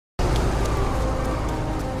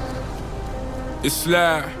It's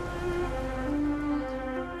like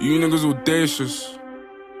you niggas audacious.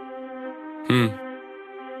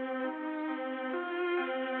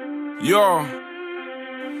 Yo,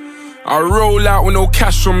 I roll out with no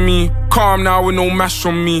cash on me, calm now with no mash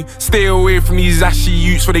on me. Stay away from these ashy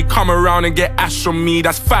youts, for they come around and get ash on me.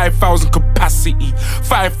 That's 5,000 capacity,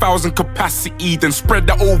 5,000 capacity. Then spread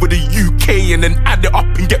that over the UK and then add it up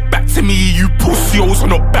and get back to me. You pussyholes are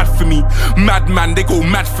not bad for me. Madman, they go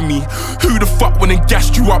mad for me. Who the fuck went and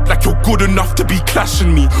gassed you up like you're good enough to be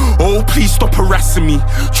clashing me? Oh, please stop harassing me.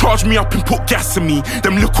 Charge me up and put gas in me.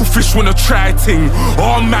 Them little fish wanna try ting.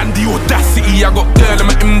 Oh man, the audacity. I got girl in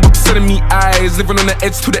my inbox sending me eyes, living on the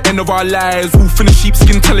edge to the end of our lives. Wolf in the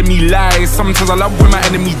sheepskin telling me lies. Sometimes I love when my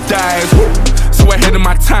enemy dies. So ahead of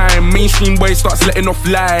my time, mainstream boy starts letting off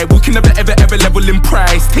lie. We can never ever level in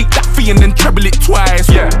price. Take that fee and then treble it twice.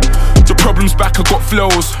 Yeah, the problem's back, I got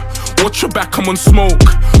flows. Watch your back, I'm on smoke.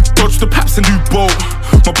 Dodge the paps and do both.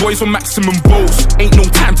 My boys on maximum bolts. Ain't no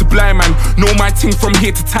time to blind man. Know my ting from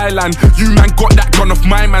here to Thailand. You man got that gun off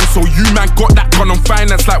my man, so you man got that gun on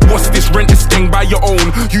finance. Like what's this? Rent this gang by your own.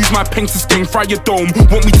 Use my pen to sting, fry your dome.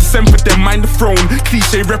 Want me to send for them, mind the throne.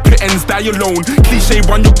 Cliche rep it ends, die alone. Cliche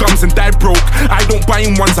run your gums and die broke. I don't buy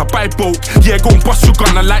in ones, I buy bulk. Yeah, go and bust your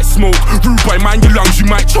gun, I like smoke. Rude boy, mind your lungs, you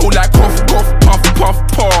might choke like cough, cough, puff, puff,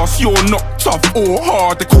 pass. You're not tough or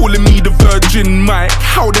hard, they're calling me the Virgin Mike.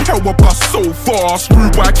 How the hell I bust so fast?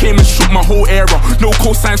 Rude boy, I came and shook my whole era. No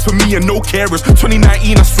cosigns for me and no carers.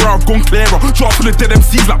 2019, I swear I've gone clearer. Drop full of dead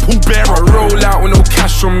MCs like Paul Bearer. I roll out with no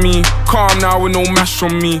cash on me, calm now with no mash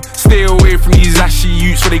on me. Stay away from these ashy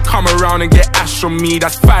youts, so they come around and get ash on me.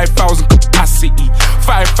 That's 5,000 capacity,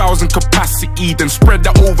 5,000 capacity. Then spread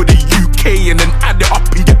that over the UK and then add it up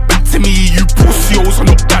and get back to me. You pussyholes are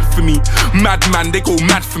not bad for me. Madman, they go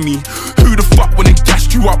mad for me. Who the fuck went and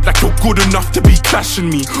gassed you up like you're good enough to be clashing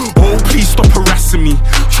me? Oh, please stop harassing me.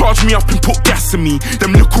 Charge me up and put gas in me.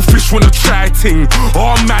 Them little fish wanna try ting.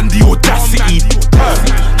 Oh man, the audacity.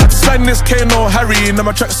 Had to sign this K, no Harry. Now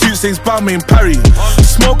my tracksuit says Balmain Parry.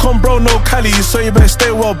 Smoke on bro, no Cali, so you better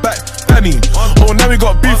stay well back, Danny. Oh, now we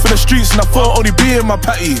got beef in the streets and I thought only be in my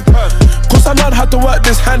patty. Cause I learned how to work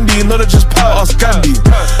this handy, not to just power us Gandhi.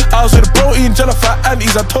 I was with bro eating Jennifer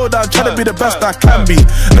aunties, I told her I'm trying to be the best I can be.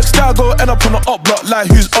 Next day I go end up on the up block like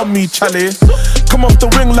who's on me, Charlie. Come off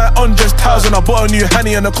the ring like Andres 1000, I bought a new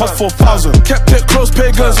Henny and it cost 4,000. Kept it close,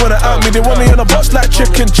 pagans wanna out me, they want me in a box like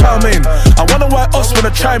chicken chow mein. I wonder why us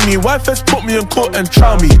wanna try me, why feds put me in court and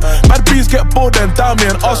trial me. Bad bees get bored and down me,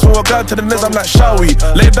 and ask for a guy to the nez, I'm like shall we?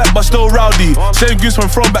 Lay back but still rowdy, same goose when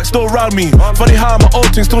thrown back still round me. Funny how my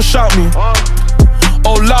old thing still shout me.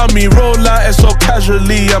 Oh, allow me, roll out it so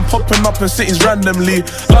casually. I'm popping up in cities randomly.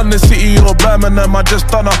 London City or Birmingham, I just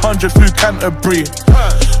done 100 through Canterbury.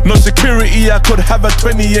 No security, I could have a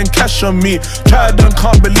 20 in cash on me. Tried and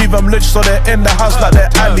can't believe I'm rich, so they're in the house like they're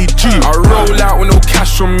Ali G. I roll out with no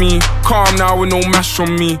cash on me, calm now with no mash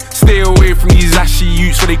on me. Stay away from these ashy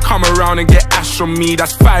youts, so they come around and get ash on me.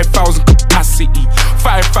 That's 5,000 capacity,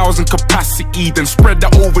 5,000 capacity. Then spread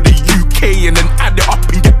that over the UK and then add it up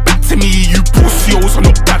and get back to me. You pussyholes are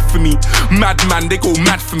not bad for me. Madman, they go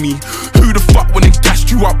mad for me. Who the fuck when they gassed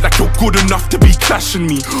you up like you're good enough to be clashing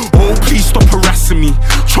me? Oh, please stop harassing me.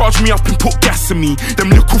 Charge me up and put gas in me. Them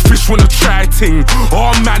little fish wanna try ting.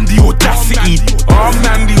 Oh man, the audacity. Oh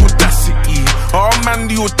man, the audacity. Oh man,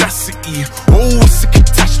 the audacity. Oh, it's a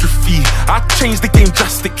catastrophe. I changed the game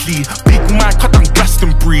drastically. Big Mike, cut down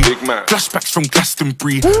Glastonbury. Flashbacks from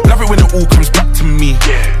Glastonbury. Love it when it all comes back to me.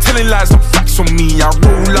 Telling lies and facts on me. I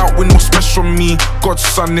roll out with no special on me. God's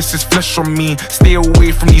son, this is flesh on me. Stay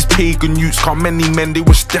away from these pagan youths. Cause many men, they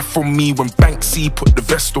wish death on me. When Banksy put the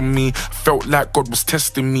vest on me, I felt like God was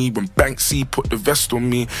testing me. When Banksy put the vest on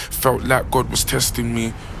me, felt like God was testing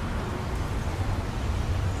me.